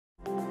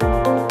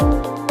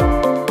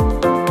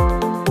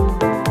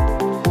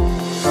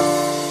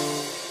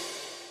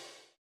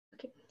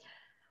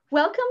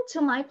Welcome to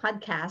my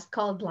podcast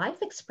called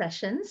Life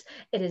Expressions.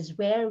 It is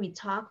where we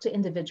talk to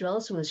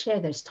individuals who will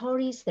share their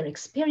stories, their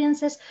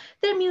experiences,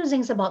 their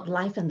musings about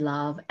life and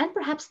love, and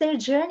perhaps their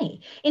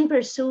journey in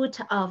pursuit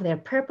of their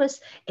purpose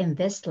in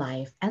this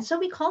life. And so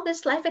we call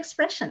this Life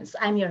Expressions.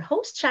 I'm your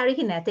host, Shari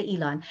Hinete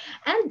Elon.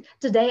 And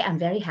today I'm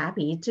very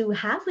happy to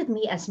have with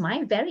me as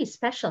my very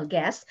special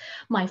guest,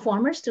 my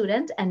former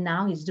student, and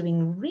now he's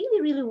doing really,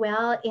 really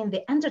well in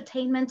the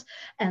entertainment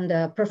and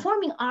the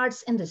performing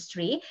arts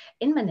industry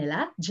in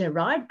Manila, Gerard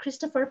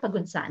Christopher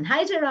Pagunsan.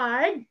 Hi,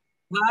 Gerard.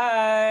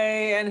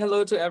 Hi, and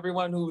hello to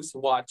everyone who's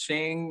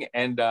watching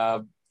and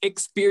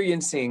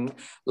experiencing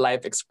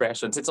life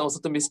expressions. It's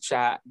also to Miss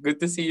Cha. Good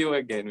to see you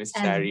again, Miss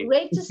And Chari.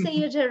 great to see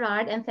you,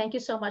 Gerard. And thank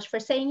you so much for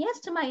saying yes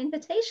to my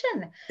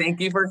invitation.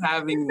 Thank you for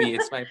having me.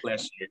 It's my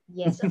pleasure.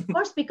 Yes, of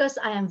course, because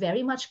I am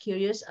very much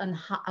curious on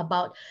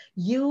about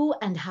you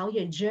and how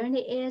your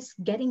journey is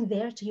getting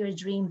there to your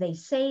dream. They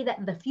say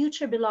that the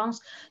future belongs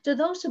to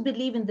those who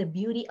believe in the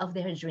beauty of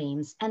their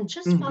dreams. And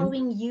just Mhm.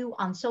 following you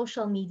on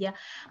social media,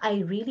 I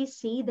really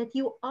see that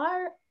you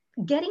are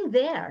getting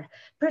there,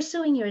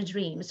 pursuing your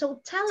dream. So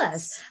tell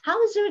us,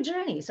 how is your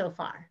journey so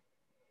far?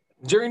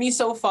 Journey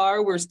so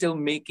far, we're still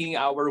making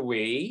our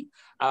way.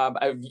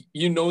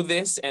 You know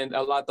this, and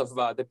a lot of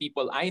the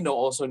people I know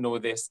also know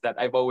this, that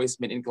I've always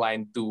been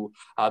inclined to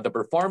the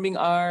performing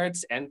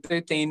arts,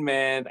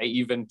 entertainment. I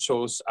even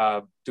chose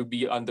to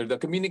be under the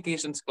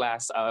communications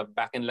class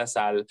back in La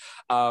Salle,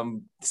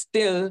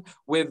 still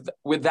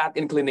with that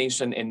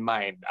inclination in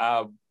mind.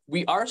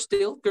 We are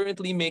still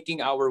currently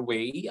making our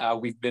way.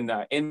 We've been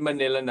in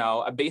Manila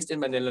now, based in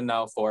Manila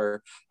now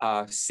for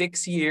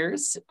 6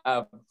 years,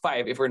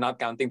 five if we're not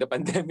counting the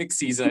pandemic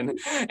season.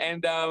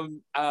 And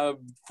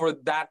for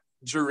that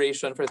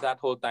duration, for that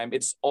whole time,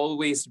 it's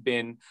always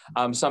been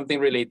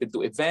something related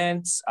to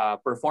events,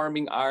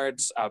 performing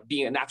arts,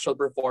 being an actual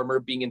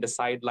performer, being in the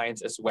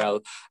sidelines as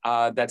well.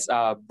 That's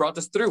brought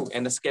us through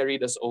and has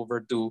carried us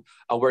over to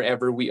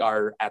wherever we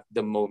are at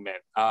the moment.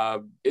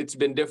 It's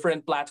been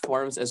different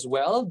platforms as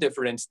well,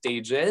 different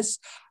stages.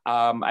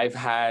 I've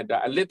had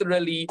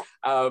literally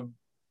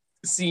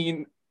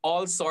seen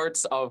all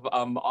sorts of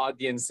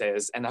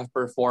audiences and have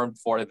performed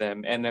for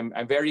them. And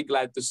I'm very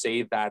glad to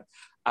say that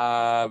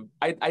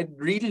I'd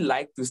really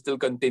like to still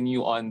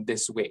continue on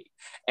this way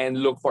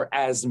and look for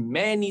as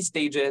many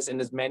stages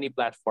and as many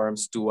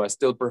platforms to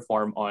still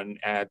perform on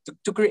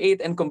to create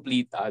and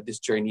complete this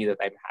journey that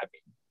I'm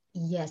having.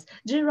 Yes,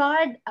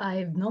 Gerard,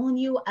 I've known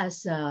you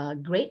as a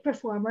great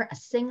performer, a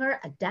singer,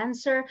 a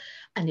dancer,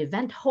 an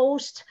event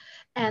host,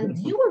 and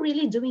you were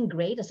really doing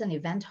great as an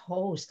event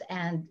host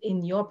and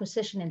in your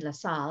position in La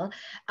Salle.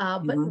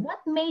 But Mhm. what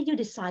made you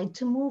decide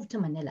to move to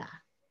Manila?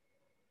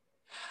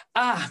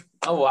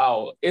 Oh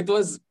wow. It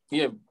was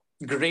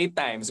great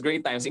times,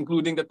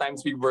 including the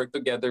times we worked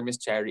together, Miss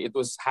Cherry. It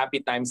was happy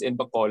times in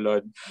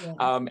Bacolod. Yes,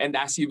 And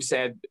as you've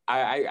said,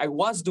 I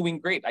was doing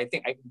great. I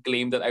think I can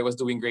claim that I was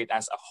doing great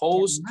as a very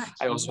host. much.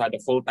 I also Yes. had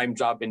a full-time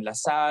job in La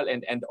Salle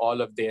and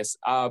all of this.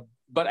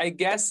 But I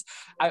guess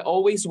I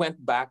always went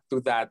back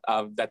to that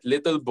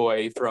little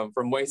boy from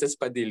Moises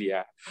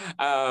Padilla,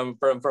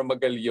 from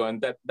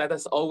Magallaon, that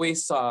has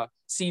always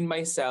seen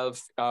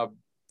myself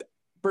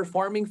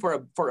performing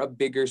for a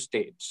bigger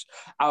stage.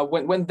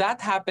 When that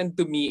happened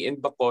to me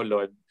in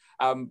Bacolod,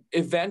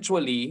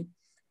 eventually,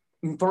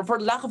 for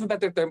lack of a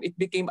better term, it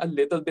became a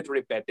little bit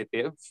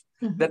repetitive.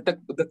 Mhm. That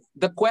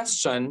the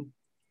question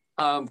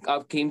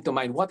came to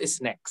mind: what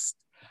is next?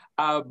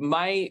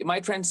 My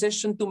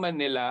transition to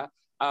Manila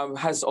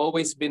has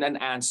always been an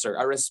answer,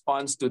 a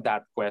response to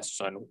that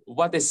question.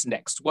 What is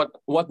next? What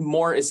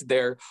more is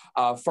there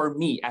for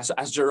me as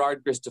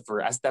Gerard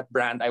Christopher, as that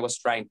brand I was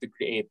trying to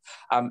create,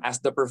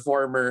 as the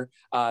performer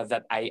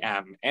that I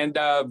am? And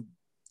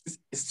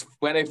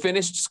when I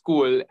finished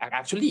school,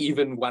 actually,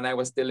 even when I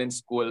was still in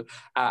school,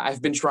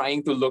 I've been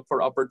trying to look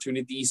for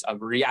opportunities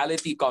of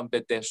reality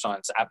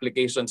competitions,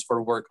 applications for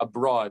work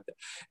abroad,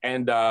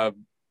 and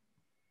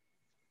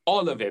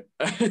all of it,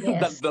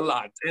 Yes. the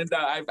lot. And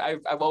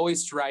I've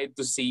always tried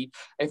to see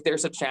if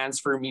there's a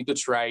chance for me to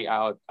try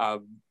out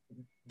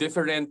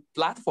different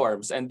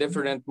platforms and Mhm.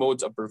 different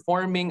modes of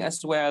performing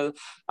as well.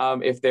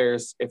 If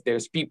there's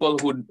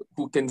people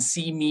who can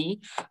see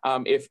me,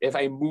 if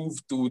I move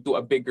to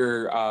a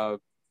bigger a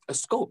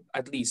scope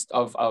at least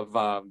of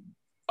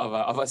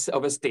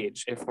a stage,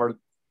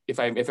 if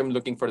I'm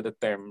looking for the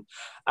term.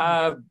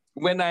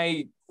 When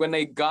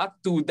I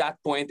got to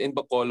that point in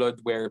Bacolod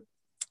where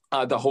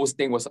the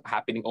hosting was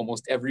happening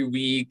almost every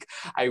week.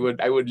 I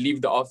would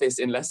leave the office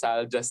in La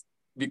Salle just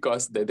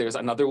because there's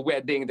another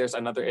wedding, there's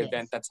another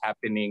event Yes. that's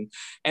happening,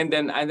 and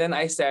then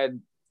I said,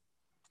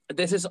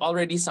 this is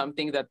already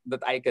something that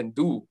I can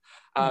do.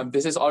 Yeah.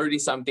 This is already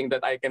something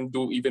that I can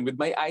do even with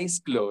my eyes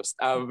closed.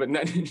 But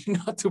not,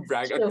 not to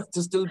brag, True.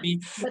 to still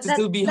be But to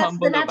still be that's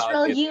the humble about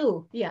natural it.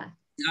 you. Yeah.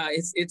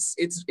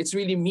 It's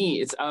really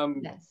me.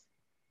 Yes.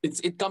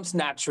 It comes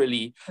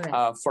naturally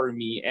Correct. for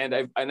me, and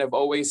I've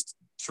always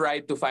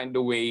tried to find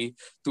a way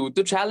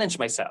to challenge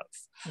myself.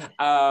 Yes.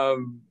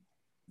 Um,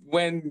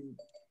 when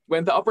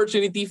when the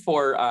opportunity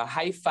for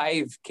High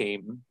Five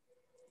came,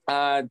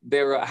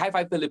 there were High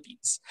Five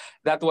Philippines.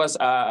 That was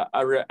a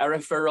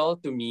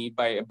referral to me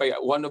by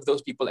one of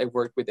those people I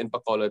worked with in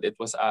Bacolod. It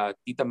was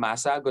Tita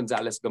Masa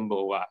Gonzalez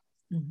Gamboa,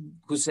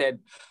 who said,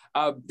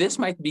 this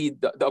might be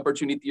the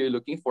opportunity you're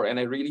looking for, and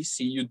I really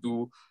see you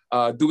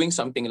doing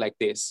something like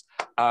this.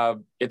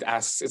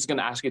 It's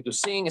gonna ask you to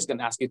sing, it's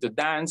gonna ask you to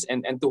dance,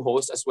 and to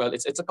host as well.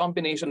 It's a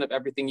combination of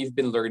everything you've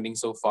been learning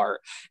so far.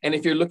 And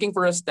if you're looking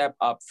for a step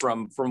up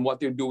from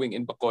what you're doing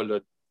in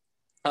Bacolod,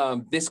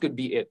 this could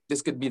be it.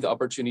 This could be the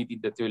opportunity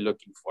that you're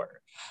looking for.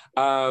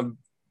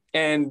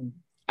 And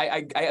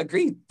I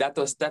agreed. That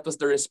was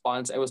the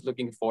response I was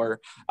looking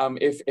for.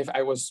 If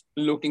I was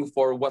looking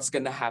for what's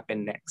gonna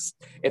happen next,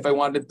 if I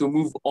wanted to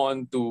move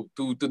on to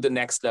the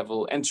next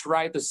level and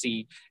try to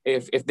see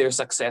if there's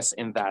success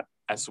in that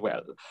as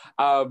well.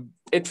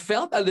 It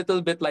felt a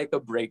little bit like a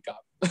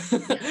breakup.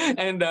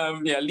 And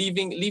yeah,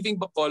 leaving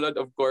Bacolod,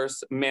 of course,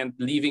 meant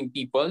leaving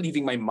people,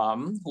 leaving my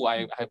mom, who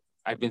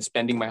I've been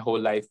spending my whole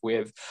life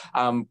with,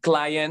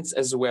 clients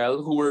as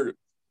well, who were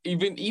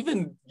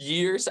even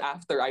years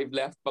after I've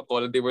left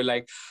Bacolod, they were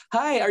like,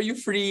 "Hi, are you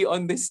free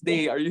on this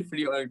day? Are you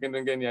free on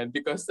ganyan ganyan?"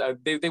 Because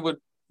they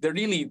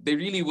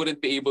really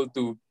wouldn't be able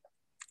to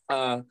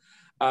uh,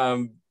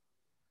 um,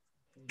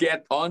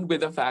 get on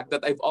with the fact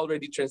that I've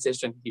already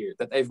transitioned here,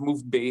 that I've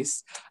moved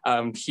base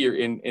here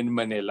in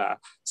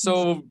Manila.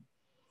 So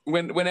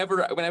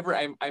whenever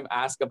I'm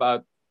asked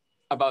about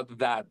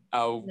that,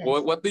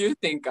 Yes. what do you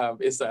think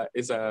is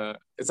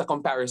a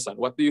comparison?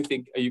 What do you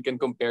think you can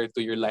compare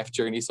to your life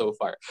journey so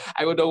far?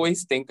 I would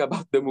always think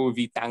about the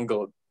movie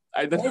Tangled.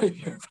 I don't know Oh, if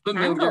you're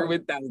familiar Tangled.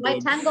 with Why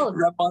Tangled. Tangled?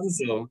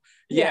 Rapunzel.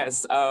 Yeah.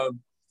 Yes.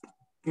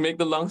 Make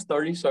the long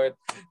story short,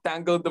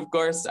 Tangled, of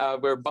course,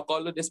 where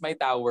Bacolod is my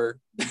tower.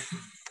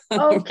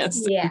 Okay. Yes,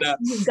 and, Yes.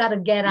 You've got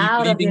to get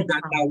out of leaving your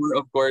that town. tower,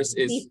 of course,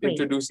 is Be free.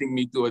 introducing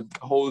me to a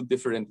whole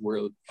different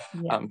world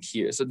Yeah.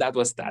 here. So that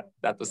was that.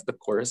 That was the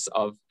course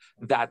of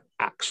that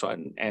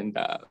action and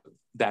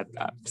that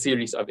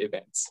series of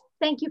events.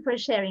 Thank you for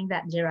sharing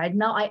that, Gerard.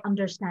 Now I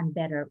understand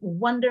better.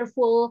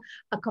 Wonderful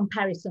a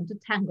comparison to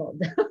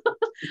Tangled.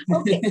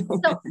 Okay,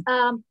 so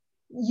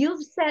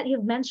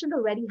you've mentioned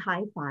already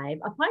High Five.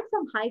 Apart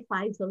from High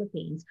Five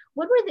Philippines,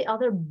 what were the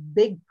other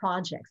big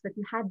projects that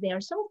you had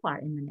there so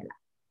far in Manila?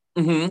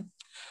 Mhm.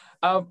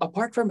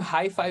 Apart from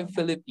High Five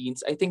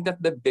Philippines, I think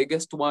that the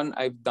biggest one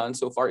I've done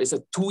so far is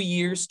a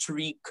 2-year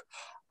streak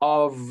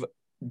of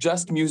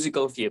just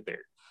musical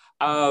theater.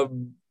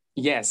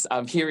 Yes,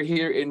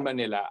 here in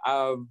Manila.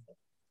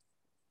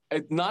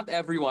 Not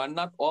everyone,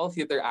 not all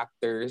theater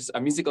actors,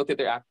 musical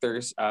theater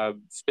actors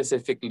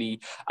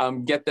specifically,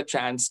 get the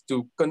chance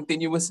to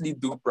continuously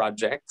do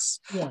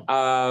projects.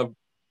 Yeah.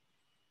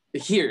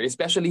 Here,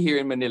 especially here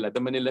in Manila,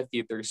 the Manila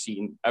theater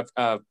scene.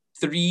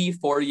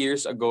 3-4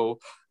 years ago,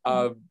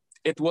 uh,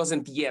 it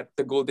wasn't yet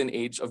the golden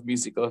age of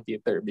musical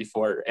theater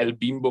before El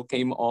Bimbo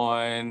came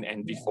on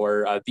and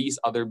before these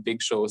other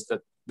big shows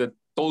that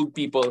told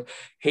people,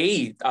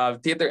 hey,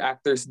 theater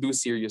actors do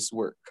serious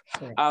work.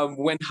 Correct.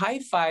 When High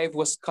Five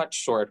was cut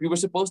short, we were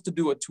supposed to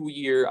do a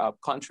 2-year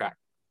contract,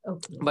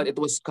 Okay. but it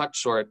was cut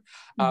short.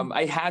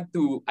 I had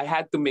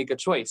to make a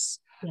choice.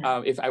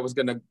 Yeah. If I was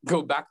gonna go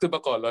back to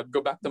Bacolod,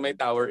 go back to my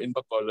tower in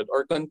Bacolod,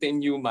 or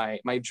continue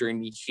my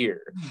journey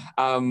here.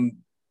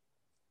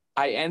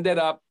 I ended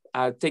up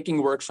taking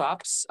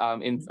workshops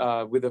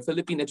with the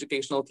Philippine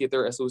Educational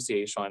Theater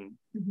Association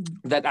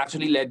that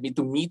actually led me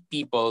to meet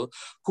people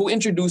who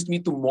introduced me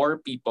to more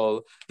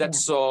people that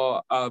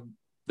saw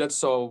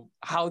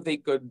how they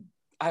could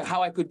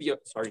how I could be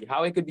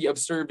of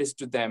service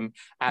to them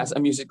as a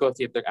musical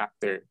theater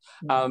actor.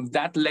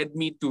 That led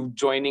me to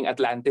joining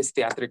Atlantis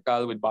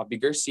Theatrical with Bobby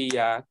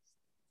Garcia,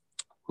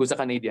 who's a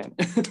Canadian,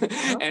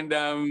 and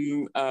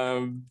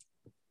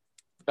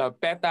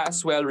PETA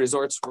as well,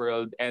 Resorts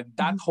World, and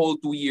that whole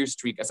 2-year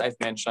streak, as I've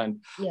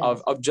mentioned,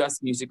 of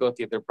just musical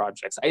theater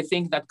projects. I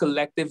think that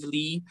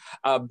collectively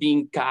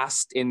being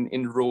cast in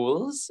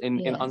roles,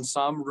 in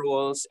ensemble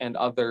roles and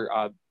other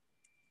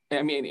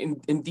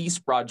in these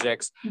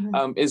projects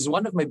is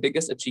one of my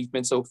biggest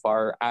achievements so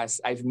far, as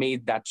I've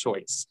made that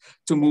choice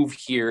to move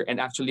here and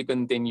actually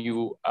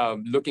continue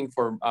looking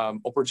for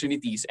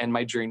opportunities and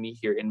my journey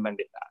here in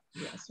Manila.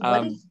 Yes.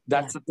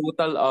 That's a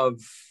total of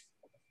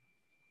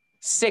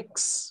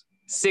six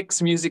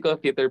musical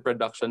theater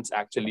productions,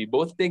 actually,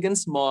 both big and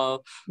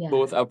small,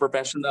 both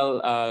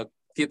professional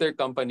theater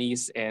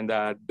companies and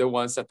the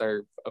ones that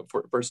are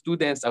for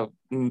students of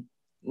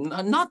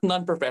not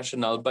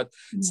non-professional, but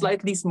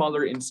slightly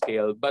smaller in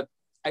scale. But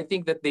I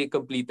think that they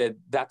completed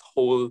that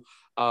whole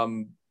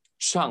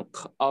chunk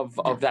of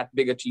that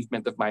big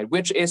achievement of mine,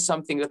 which is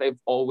something that I've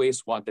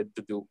always wanted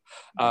to do,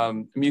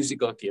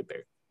 musical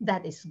theater.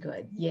 That is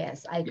good.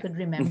 Yes, I could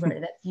remember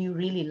that you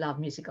really love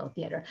musical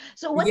theater.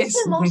 So what is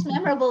Yes. the most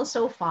memorable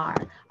so far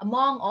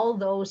among all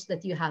those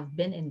that you have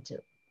been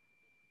into?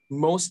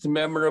 Most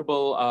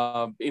memorable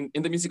in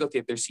the musical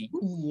theater scene?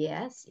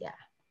 Yes, yeah.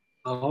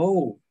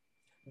 Oh,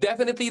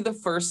 Definitely the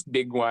first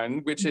big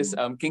one, which is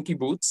Mhm. Kinky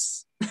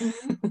Boots.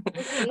 Mhm.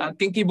 Okay.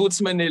 Kinky Boots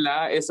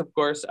Manila is, of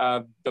course,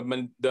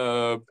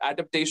 the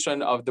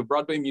adaptation of the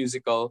Broadway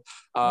musical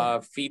Yeah.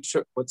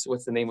 feature. What's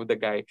the name of the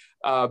guy?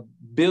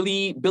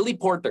 Billy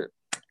Porter.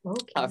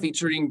 Okay.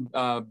 Featuring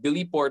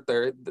Billy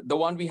Porter. The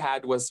one we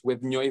had was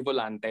with Noy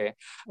Volante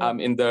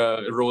Okay. in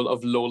the role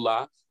of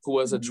Lola, who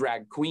was a Mhm.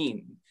 drag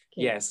queen.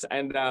 Okay. Yes,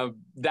 and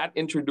that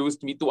introduced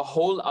me to a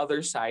whole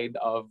other side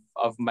of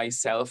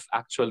myself,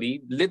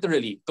 actually,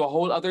 literally to a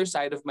whole other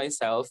side of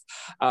myself,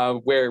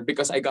 where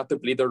because I got to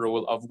play the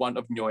role of one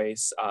of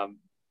Noy's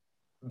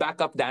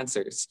backup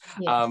dancers,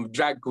 Yes.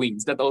 drag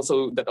queens that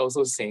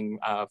also sing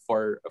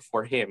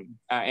for him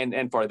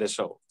and for the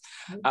show.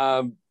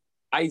 Um,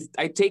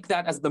 I take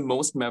that as the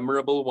most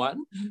memorable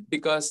one Mhm.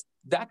 because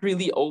that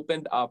really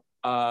opened up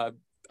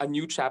a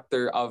new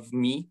chapter of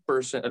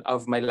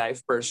of my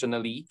life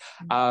personally.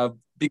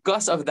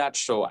 Because of that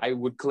show, I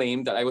would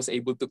claim that I was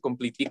able to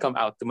completely come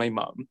out to my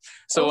mom.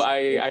 So Also,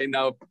 I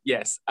now,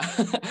 yes,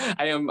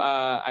 I'm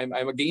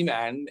a gay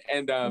man,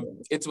 and yes.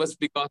 it was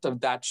because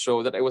of that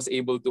show that I was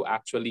able to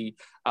actually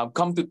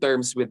come to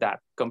terms with that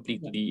Yeah.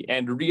 completely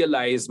and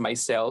realize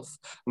myself,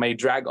 my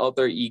drag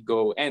alter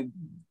ego, and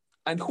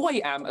who I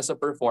am as a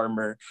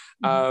performer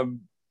Mhm.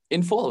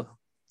 in full.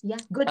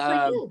 Yeah. Good for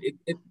you.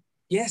 It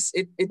yes,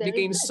 it Very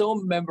became good. so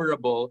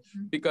memorable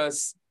Mhm.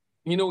 because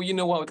you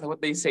know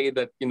what they say,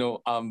 that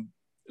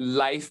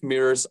life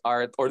mirrors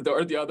art, or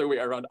the other way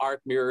around,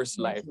 art mirrors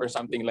Yes. life, or Yes.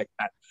 something Yes. like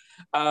that.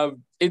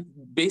 It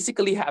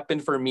basically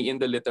happened for me in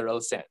the literal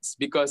sense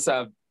because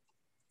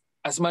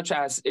as much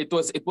as it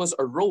was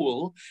a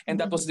role, and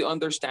that Mhm. was the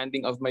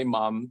understanding of my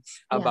mom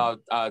Yeah. about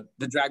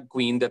the drag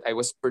queen that I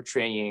was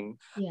portraying.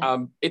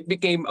 Yeah. It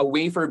became a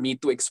way for me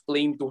to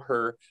explain to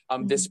her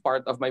this Mhm.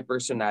 part of my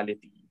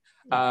personality,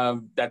 Yeah.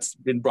 that's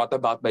been brought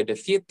about by the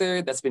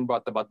theater, that's been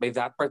brought about by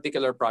that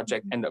particular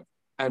project, Mhm.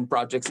 and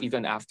projects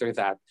even after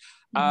that.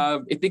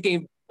 Mhm. It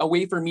became a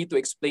way for me to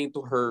explain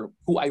to her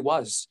who I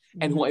was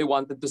and Yeah. who I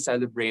wanted to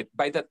celebrate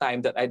by the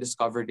time that I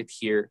discovered it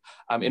here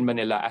Yeah. in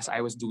Manila as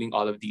I was doing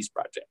all of these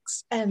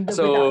projects. And without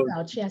So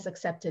doubt, she has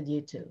accepted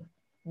you too.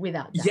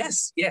 Without doubt.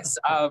 yes, Of yes,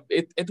 course.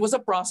 it was a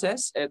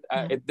process.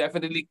 Yeah. It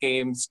definitely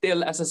came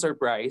still as a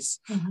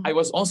surprise. I Mhm.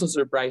 was also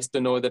surprised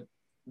to know that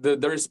the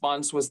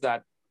response was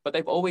that, but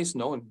I've always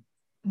known.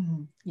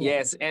 Mhm.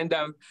 Yes. Yes, and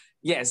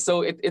yes,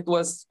 so it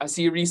was a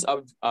series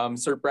of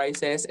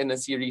surprises and a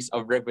series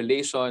of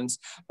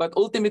revelations, but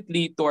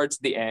ultimately towards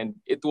the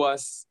end, it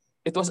was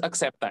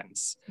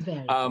acceptance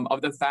Very good.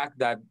 of the fact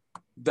that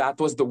that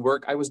was the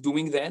work I was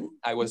doing then.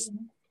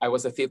 Mhm. I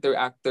was a theater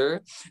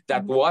actor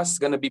that Mhm. was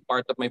gonna be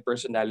part of my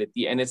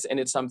personality, and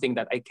it's something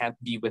that I can't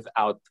be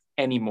without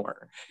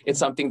anymore.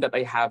 It's Yeah. something that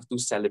I have to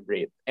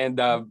celebrate,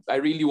 and I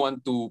really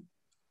want to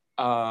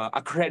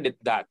accredit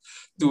that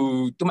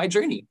Yeah. to my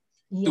journey,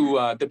 Yeah. to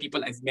the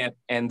people I've met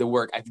and the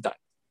work I've done.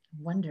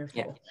 Yeah.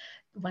 Wonderful.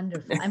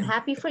 Wonderful. I'm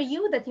happy for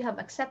you that you have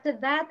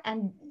accepted that.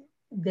 And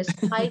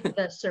despite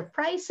the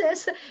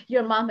surprises,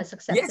 your mom has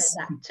accepted Yes.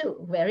 that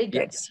too. Very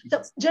good. Yes. So,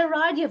 Yes.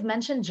 Gerard, you've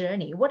mentioned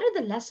journey. What are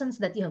the lessons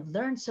that you have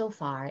learned so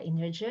far in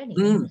your journey,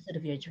 in Mm. pursuit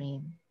of your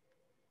dream?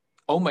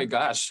 Oh my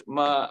gosh.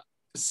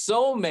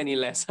 So many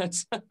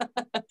lessons.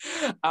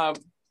 um,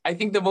 I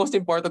think the most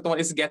important one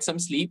is get some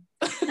sleep.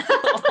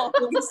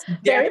 Always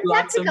get Very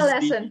lots of practical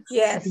sleep. lesson.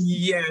 Yes.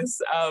 Yes.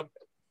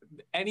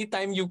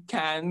 Anytime you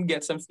can,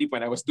 get some sleep.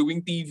 When I was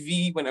doing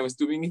TV, when I was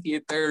doing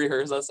theater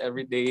rehearsals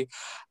every day,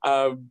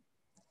 um,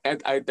 and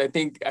I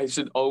think we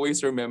should all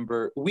always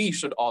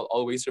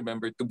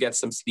remember to get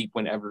some sleep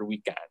whenever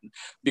we can, Yeah.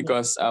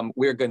 because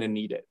we're gonna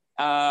need it.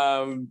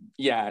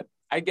 Yeah,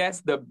 I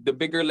guess the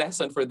bigger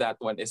lesson for that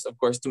one is, of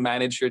course, to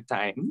manage your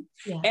time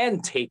Yeah.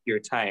 and take your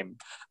time.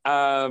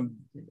 Um,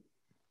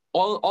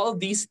 all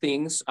these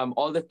things,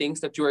 all the things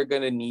that you are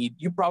gonna need,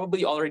 you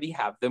probably already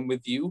have them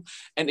with you,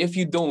 and if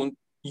you don't,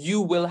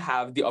 you will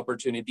have the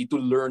opportunity to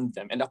learn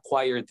them and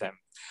acquire them.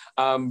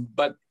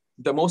 But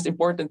the most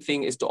important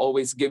thing is to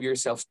always give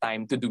yourself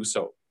time to do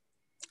so.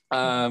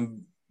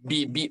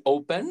 Be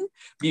open,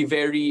 be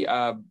very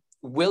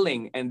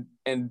willing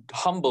and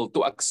humble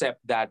to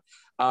accept that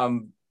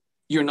um,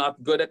 you're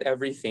not good at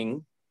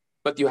everything,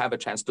 but you have a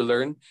chance to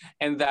learn,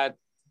 and that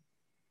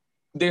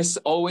there's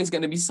always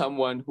going to be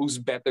someone who's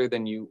better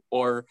than you,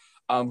 or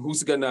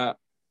who's gonna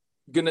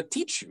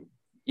teach you.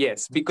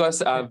 Yes,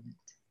 because Perfect.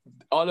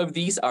 all of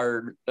these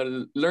are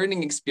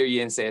learning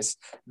experiences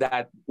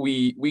that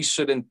we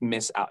shouldn't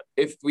miss out.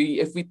 If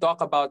we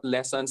talk about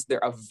lessons,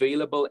 they're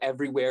available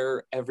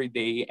everywhere, every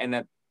day,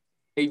 and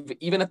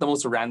even at the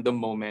most random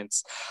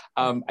moments.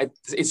 Yeah.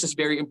 It's just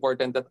very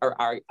important that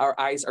our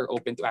eyes are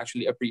open to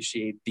actually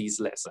appreciate these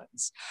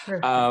lessons.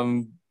 Perfect.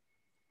 Um,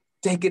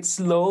 Take it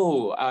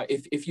slow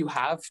if you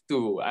have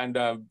to, and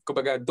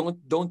kumbaga,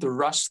 don't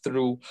rush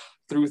through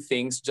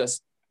things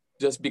just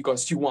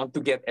because you want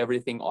to get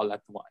everything all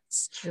at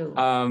once. True.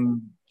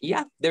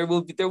 Yeah, there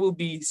will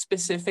be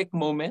specific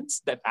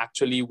moments that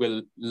actually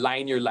will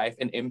line your life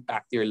and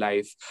impact your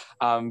life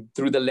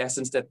through the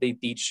lessons that they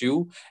teach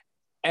you.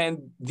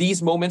 And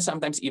these moments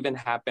sometimes even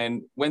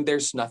happen when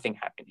there's nothing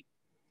happening.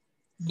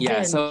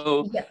 Yeah. Very,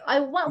 So yeah.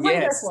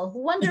 yes. Wonderful,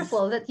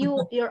 wonderful that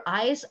your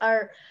eyes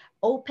are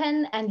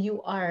open and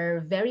you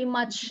are very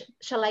much,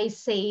 shall I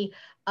say,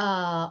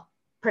 uh,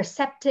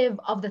 perceptive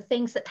of the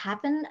things that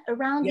happen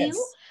around you. Yes.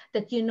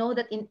 That you know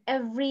that in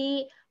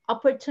every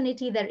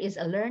opportunity there is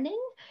a learning.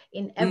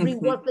 In every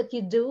Hmm. work that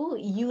you do,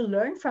 you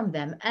learn from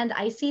them. And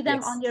I see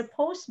them on Yes. your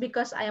posts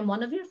because I am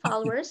one of your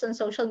followers on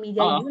social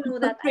media. Oh, You know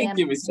that I thank am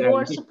you, Miss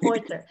your Cherry.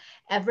 supporter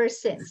ever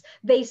since.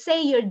 They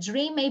say your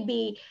dream may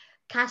be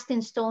cast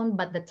in stone,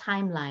 but the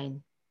timeline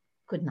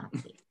could not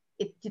be.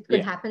 It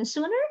could Yeah. happen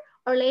sooner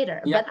or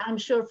later, Yeah. but I'm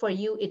sure for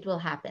you it will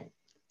happen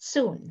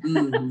soon.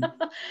 Hmm.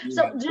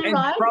 So, Yeah. And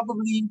Gerard,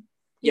 probably,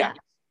 yeah. yeah,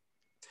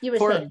 you were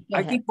saying, go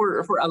I ahead. think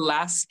for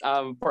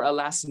a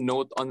last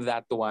note on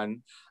that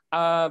one,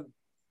 uh,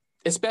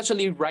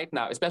 especially right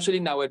now, especially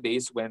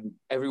nowadays when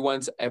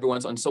everyone's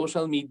on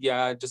social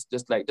media, just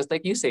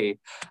like you say,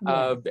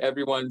 Yes,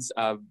 everyone's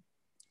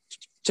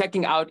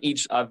checking out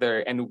each other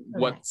and correct.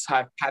 what's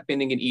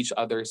happening in each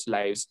other's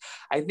lives.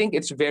 I think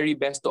it's very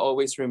best to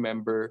always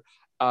remember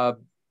uh,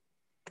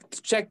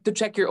 to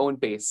check your own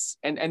pace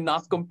and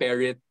not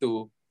compare it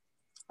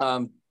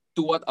um,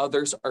 to what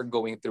others are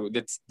going through.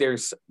 That's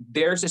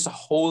theirs is a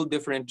whole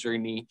different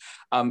journey,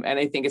 and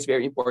I think it's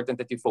very important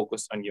that you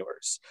focus on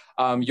yours.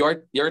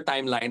 Your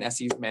timeline, as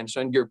you've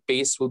mentioned, your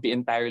pace will be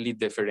entirely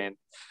different,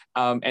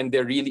 and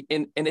they're really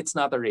and it's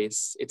not a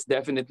race. It's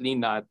definitely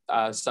not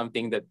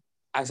something that,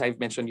 as I've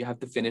mentioned, you have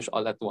to finish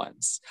all at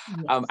once.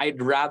 Yes,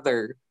 I'd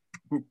rather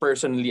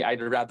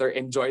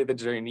enjoy the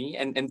journey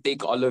and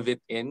take all of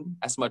it in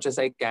as much as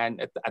I can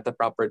at the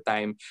proper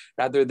time,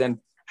 rather than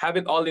have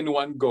it all in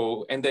one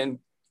go and then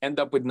end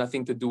up with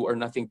nothing to do or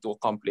nothing to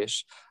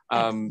accomplish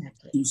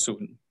exactly. too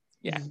soon.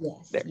 Yeah,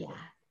 Yes, there. yeah.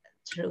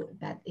 True.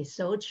 That is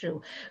so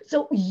true.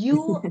 So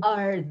you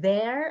are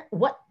there.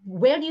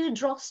 Where do you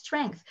draw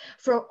strength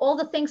for all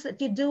the things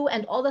that you do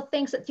and all the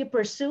things that you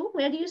pursue?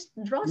 Where do you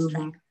draw Mhm.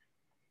 strength?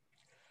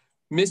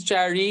 Miss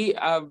Chari,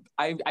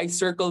 I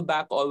circle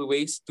back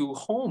always to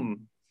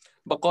home,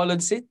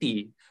 Bacolod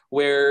City,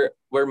 where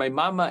my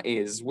mama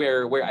is,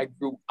 where I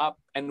grew up,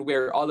 and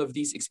where all of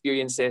these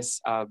experiences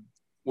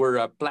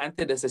were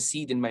planted as a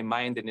seed in my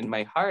mind and in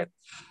my heart.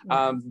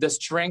 Yeah, The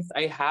strength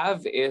I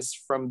have is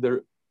from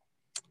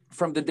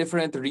the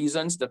different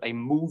reasons that I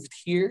moved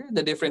here,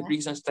 the different yeah,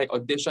 reasons that I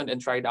auditioned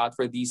and tried out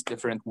for these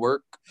different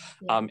work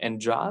yeah, and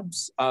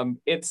jobs.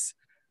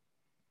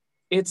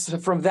 It's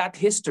from that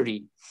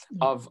history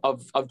yeah,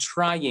 of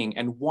trying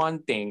and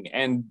wanting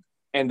and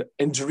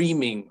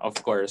dreaming. Of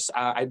course,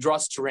 I draw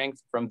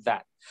strength from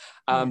that.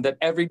 yeah. That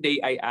every day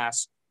I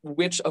ask,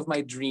 which of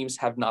my dreams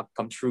have not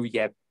come true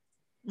yet,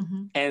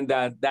 Mm-hmm. and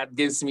that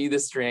gives me the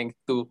strength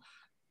to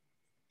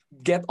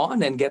get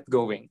on and get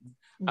going,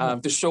 Yeah,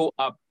 to show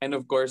up, and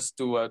of course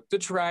to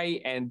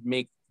try and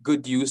make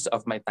good use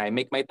of my time,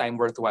 make my time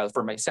worthwhile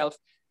for myself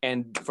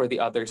and for the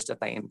others that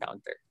I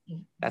encounter.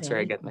 yeah. That's where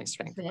I Very get my good.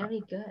 strength from.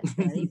 Very good.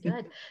 Very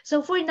good. So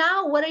for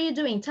now, what are you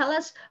doing? Tell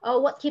us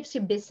what keeps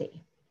you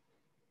busy.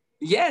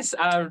 Yes,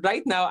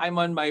 right now I'm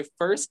on my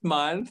first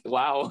month.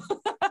 Wow.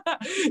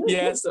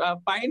 Yes,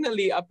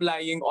 finally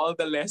applying all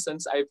the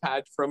lessons I've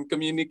had from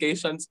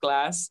communications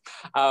class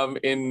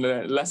in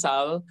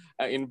LaSalle,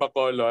 in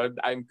Bacolod.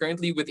 I'm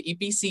currently with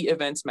EPC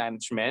Events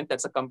Management.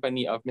 That's a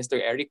company of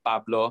Mr. Eric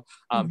Pablo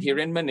here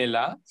Mhm, in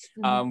Manila.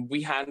 mhm,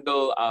 We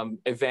handle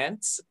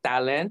events,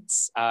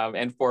 talents,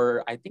 and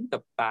for I think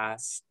the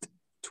past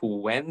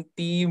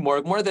 20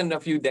 more than a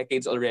few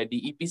decades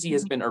already, EPC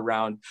has mhm, been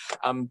around,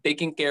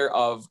 taking care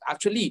of,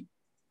 actually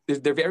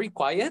they're very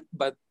quiet,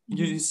 but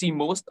you mhm, see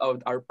most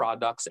of our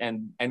products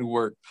and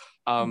work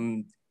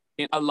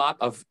in a lot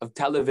of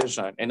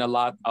television and a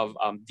lot of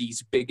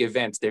these big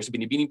events. There's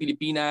Binibining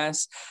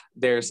Pilipinas,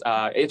 there's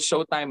It's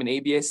Showtime and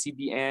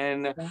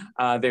ABS-CBN,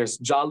 yeah, there's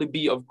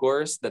Jollibee, of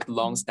course, that mhm,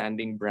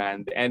 long-standing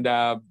brand. And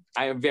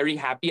I am very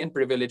happy and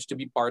privileged to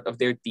be part of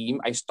their team.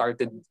 I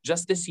started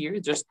just this year,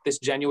 just this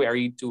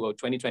January to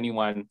 2021,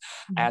 mhm.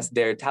 as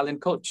their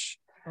talent coach.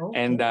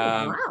 Okay. And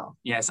Wow.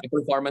 yes, a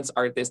performance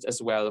artist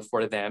as well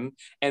for them.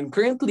 And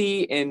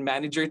currently in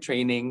manager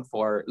training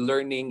for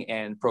learning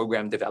and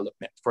program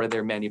development for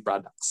their many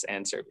products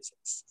and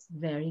services.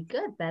 Very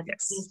good. That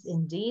Yes. is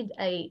indeed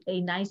a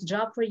nice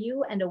job for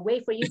you and a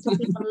way for you to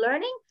keep on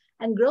learning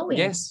and growing.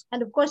 Yes. And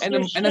of course, you're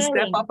And a step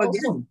sharing up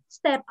also again.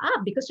 step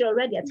up because you're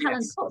already a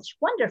talent Yes. coach.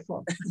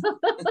 Wonderful.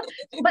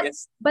 but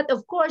Yes. but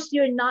of course,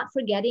 you're not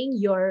forgetting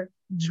your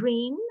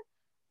dream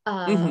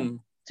uh, Mm-hmm.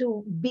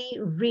 to be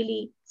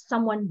really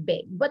someone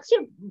big. What's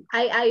your?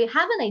 I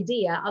have an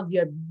idea of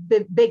your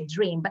big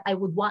dream, but I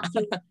would want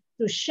you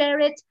to share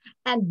it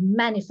and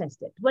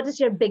manifest it. What is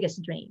your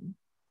biggest dream?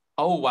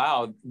 Oh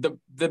wow.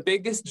 The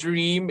biggest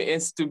dream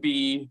is to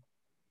be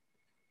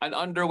an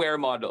underwear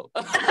model.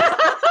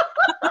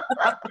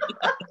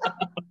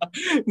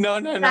 No,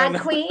 no, no, Drag no.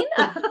 queen?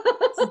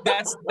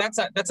 That's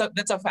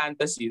a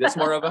fantasy. That's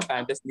more of a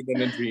fantasy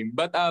than a dream.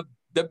 But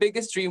the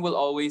biggest dream will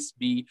always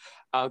be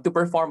to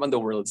perform on the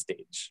world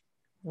stage.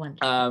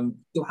 Wonderful.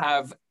 To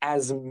have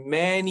as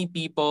many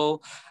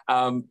people,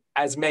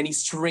 as many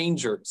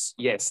strangers,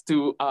 yes,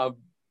 to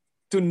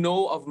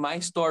know of my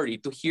story,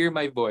 to hear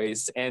my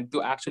voice, and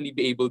to actually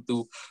be able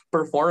to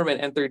perform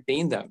and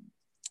entertain them,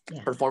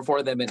 Yeah. perform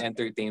for them and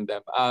entertain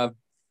them.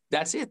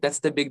 That's it. That's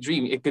the big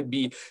dream. It could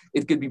be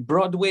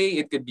Broadway,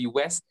 it could be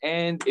West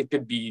End, it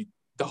could be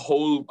the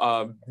whole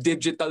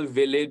digital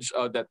village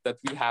that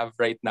we have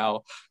right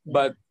now. Yeah.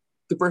 But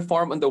to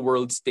perform on the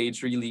world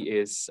stage really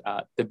is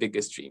the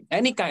biggest dream.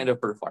 Any kind of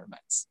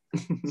performance.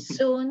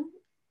 Soon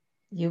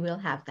you will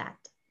have that.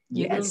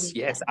 You will Yes, reach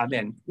yes, that.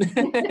 amen.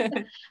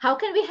 How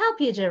can we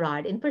help you,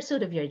 Gerard, in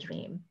pursuit of your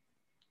dream?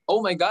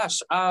 Oh my gosh.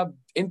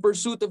 In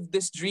pursuit of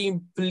this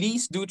dream,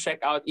 please do check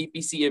out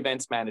EPC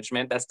Events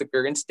Management. That's the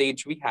current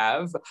stage we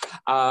have.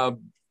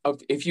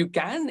 If you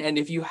can, and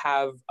if you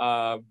have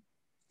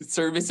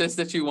services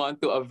that you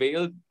want to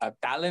avail,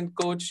 talent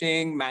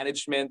coaching,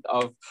 management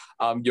of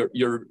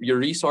your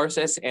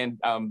resources, and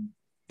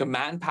the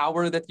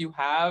manpower that you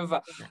have.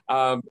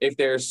 Yeah. If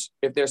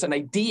there's an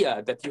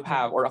idea that you Yeah.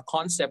 have or a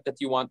concept that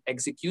you want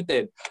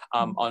executed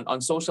on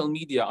social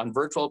media, on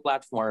virtual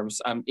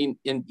platforms,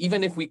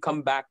 even if we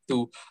come back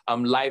to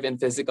live and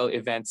physical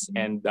events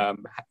and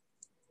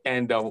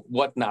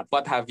whatnot,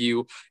 what have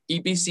you.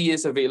 EPC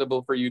is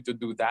available for you to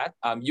do that.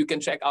 You can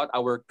check out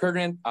our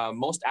current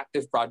most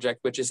active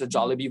project, which is a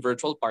Jollibee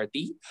virtual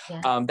party.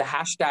 Yeah. The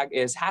hashtag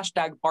is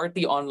hashtag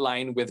Party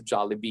Online with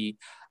Jollibee.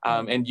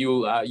 And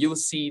you'll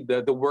see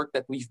the work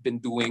that we've been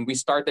doing. We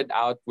started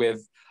out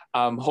with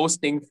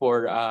hosting for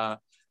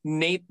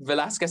Nate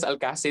Velasquez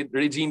Alcacid,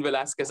 Regine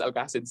Velasquez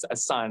Alcacid's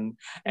son.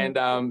 And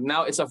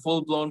now it's a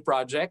full-blown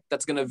project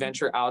that's going to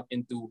venture out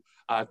into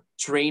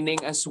training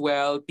as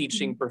well,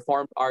 teaching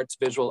performed arts,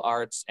 visual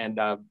arts, and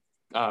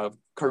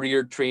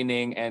career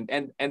training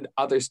and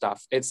other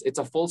stuff. It's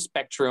a full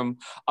spectrum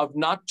of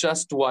not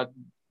just what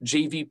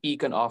JVP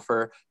can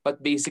offer,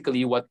 but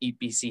basically what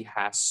EPC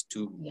has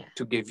Yeah.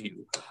 to give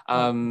you.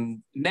 Okay.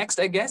 Next,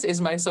 I guess,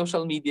 is my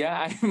social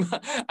media.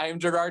 I'm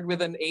Gerard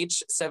with an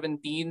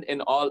H17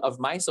 in all of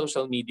my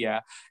social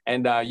media,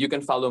 and you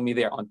can follow me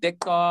there on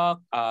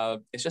TikTok.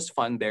 It's just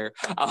fun there.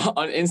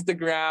 On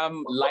Instagram,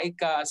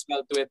 Laika as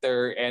well,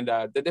 Twitter, and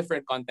the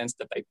different contents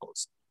that I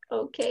post.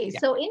 Okay. Yeah.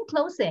 So, in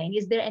closing,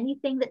 is there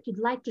anything that you'd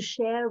like to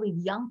share with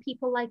young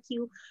people like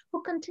you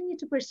who continue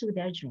to pursue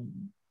their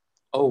dream?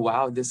 Oh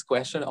wow, this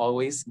question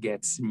always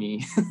gets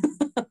me.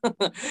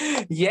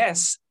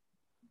 Yes,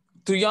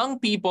 to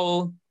young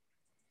people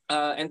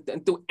and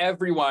to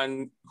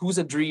everyone who's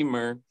a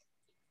dreamer,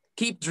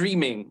 keep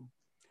dreaming.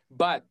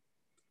 But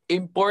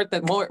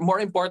more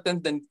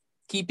important than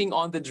keeping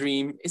on the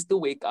dream is to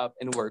wake up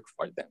and work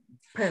for them.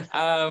 Perfect.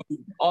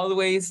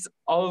 Always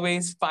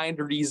find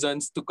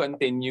reasons to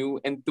continue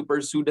and to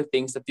pursue the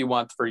things that you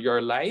want for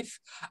your life,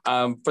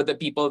 for the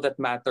people that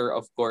matter,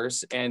 of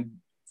course,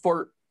 and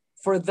for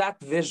that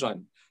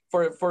vision,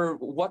 for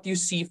what you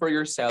see for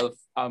yourself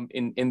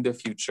in the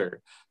future.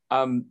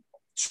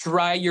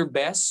 Try your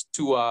best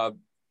to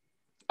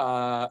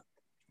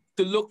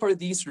look for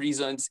these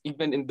reasons,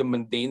 even in the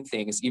mundane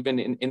things, even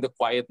in the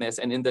quietness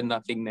and in the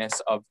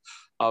nothingness of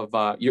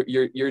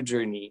your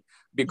journey.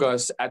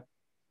 Because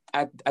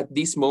at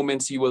these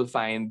moments, you will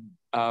find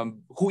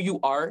who you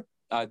are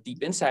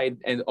deep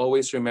inside, and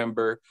always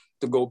remember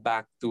to go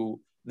back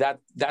to that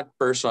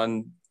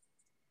person,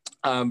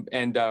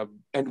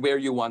 and where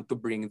you want to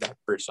bring that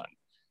person.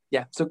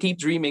 Yeah, so keep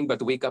dreaming,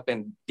 but wake up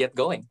and get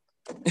going.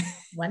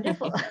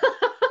 Wonderful.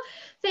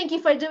 Thank you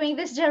for doing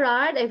this,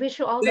 Gerard. I wish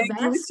you all the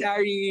Thank you, best.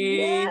 Shari.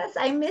 Yes,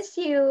 I miss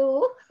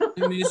you.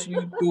 I miss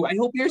you too. I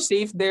hope you're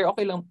safe there.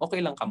 Okay lang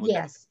ka mo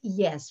dyan. Yes,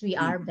 yes, we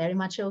are very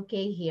much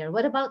okay here.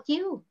 What about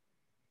you?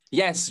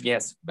 Yes,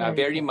 yes, Very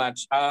very good.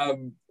 much.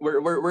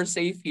 We're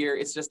safe here.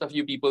 It's just a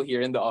few people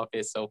here in the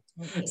office, so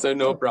Okay.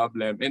 no So,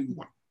 problem. And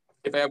yeah,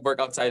 if I have work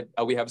outside,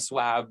 we have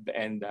swab,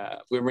 and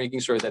we're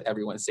making sure that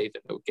everyone's safe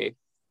and okay.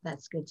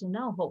 that's good to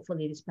know.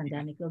 Hopefully, this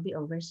pandemic will be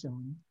over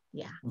soon.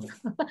 Yeah.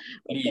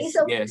 Okay, Please,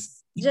 so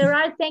yes.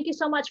 Gerard, thank you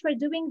so much for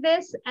doing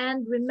this.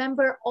 And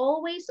remember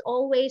always,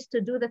 always to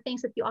do the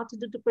things that you ought to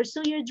do to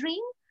pursue your dream.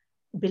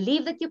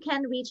 Believe that you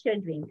can reach your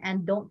dream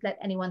and don't let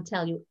anyone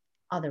tell you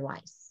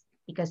otherwise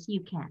because you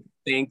can.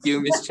 Thank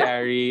you, Miss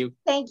Cherry.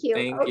 Thank you.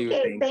 Thank you,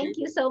 Okay, thank you. thank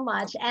you so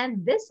much.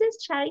 And this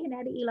is Cherry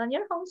Hannity Elon,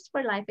 your host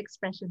for Life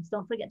Expressions.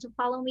 Don't forget to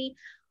follow me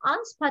on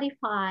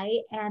Spotify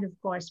and, of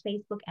course,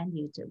 Facebook and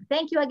YouTube.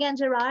 Thank you again,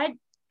 Gerard.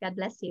 God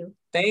bless you.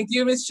 Thank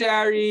you, Miss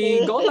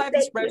Cherry. Go Life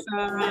Thank you.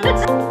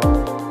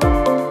 Expressions.